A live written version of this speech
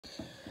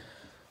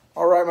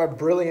All right, my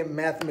brilliant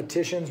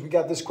mathematicians, we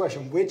got this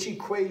question. Which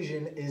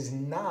equation is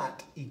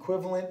not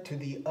equivalent to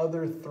the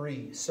other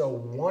three? So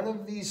one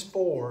of these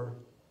four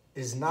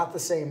is not the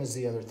same as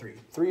the other three.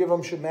 Three of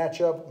them should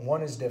match up,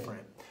 one is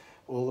different.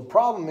 Well, the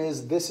problem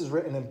is this is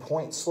written in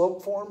point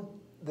slope form,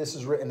 this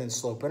is written in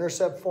slope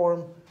intercept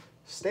form,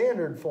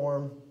 standard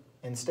form,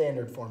 and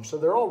standard form. So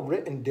they're all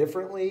written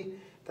differently.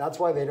 That's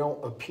why they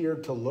don't appear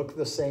to look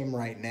the same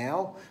right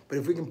now. But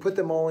if we can put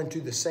them all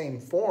into the same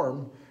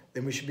form,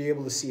 then we should be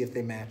able to see if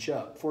they match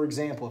up. For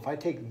example, if I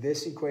take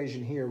this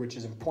equation here, which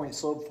is in point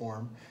slope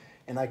form,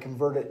 and I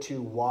convert it to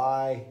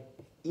y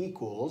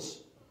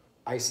equals,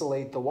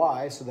 isolate the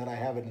y so that I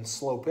have it in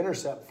slope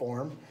intercept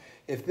form,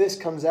 if this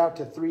comes out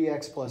to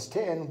 3x plus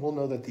 10, we'll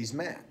know that these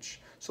match.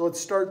 So let's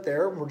start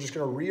there. We're just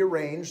going to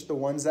rearrange the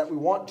ones that we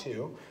want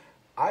to.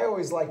 I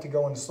always like to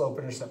go into slope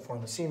intercept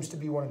form. It seems to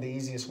be one of the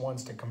easiest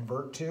ones to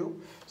convert to.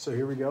 So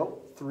here we go.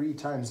 3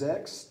 times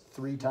x,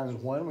 3 times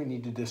 1. We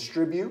need to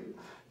distribute.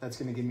 That's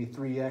going to give me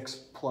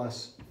 3x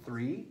plus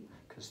 3,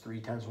 because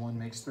 3 times 1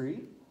 makes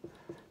 3.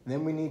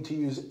 Then we need to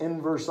use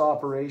inverse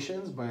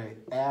operations by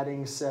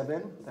adding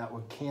 7. That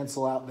would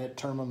cancel out that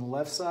term on the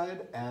left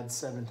side, add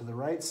 7 to the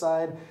right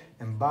side,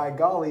 and by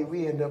golly,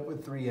 we end up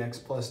with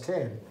 3x plus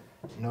 10.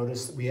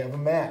 Notice that we have a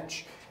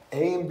match.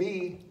 A and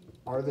B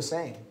are the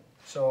same.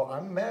 So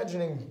I'm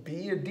imagining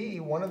B or D,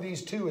 one of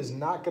these two is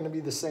not going to be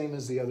the same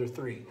as the other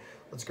three.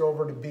 Let's go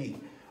over to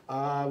B.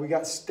 We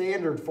got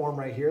standard form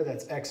right here.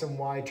 That's x and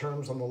y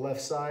terms on the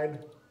left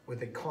side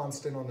with a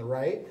constant on the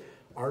right.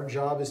 Our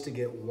job is to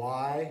get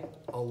y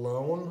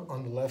alone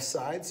on the left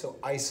side, so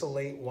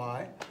isolate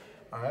y.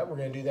 All right, we're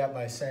going to do that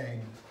by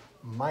saying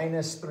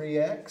minus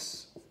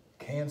 3x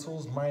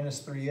cancels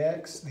minus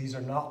 3x. These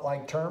are not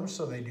like terms,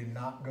 so they do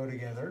not go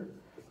together.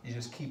 You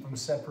just keep them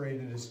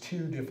separated as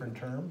two different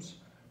terms.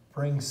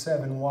 Bring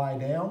 7y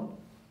down,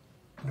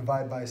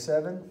 divide by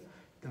 7,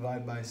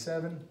 divide by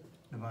 7,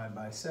 divide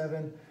by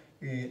 7.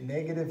 You get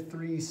negative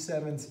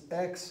 3/7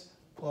 x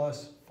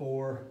plus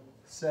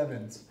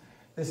 4/7.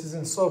 This is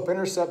in slope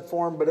intercept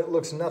form, but it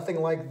looks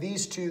nothing like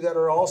these two that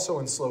are also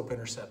in slope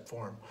intercept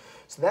form.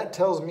 So that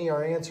tells me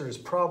our answer is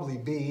probably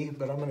B,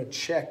 but I'm going to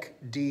check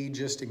D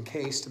just in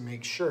case to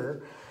make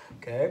sure.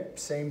 Okay,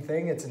 same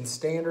thing, it's in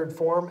standard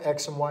form.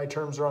 X and y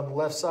terms are on the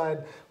left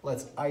side.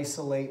 Let's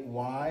isolate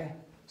y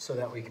so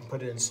that we can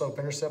put it in slope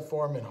intercept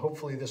form, and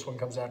hopefully this one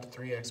comes out to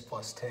 3x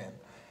plus 10.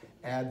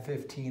 Add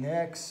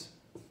 15x,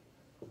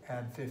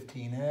 add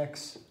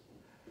 15x,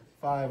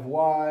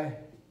 5y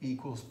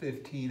equals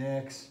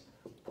 15x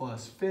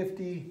plus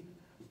 50,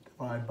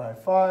 divide by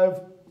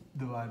 5,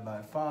 divide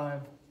by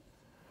 5.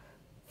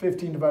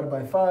 15 divided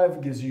by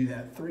 5 gives you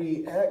that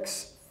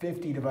 3x.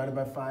 50 divided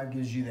by 5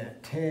 gives you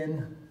that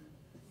 10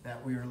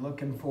 that we were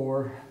looking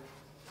for.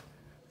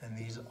 And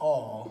these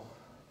all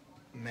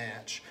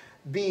match.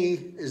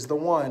 B is the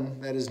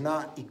one that is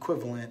not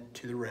equivalent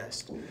to the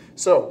rest.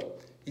 So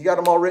you got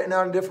them all written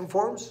out in different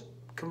forms?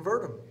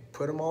 Convert them.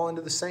 Put them all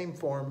into the same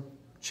form.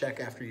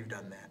 Check after you've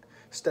done that.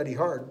 Study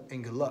hard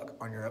and good luck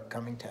on your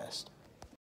upcoming test.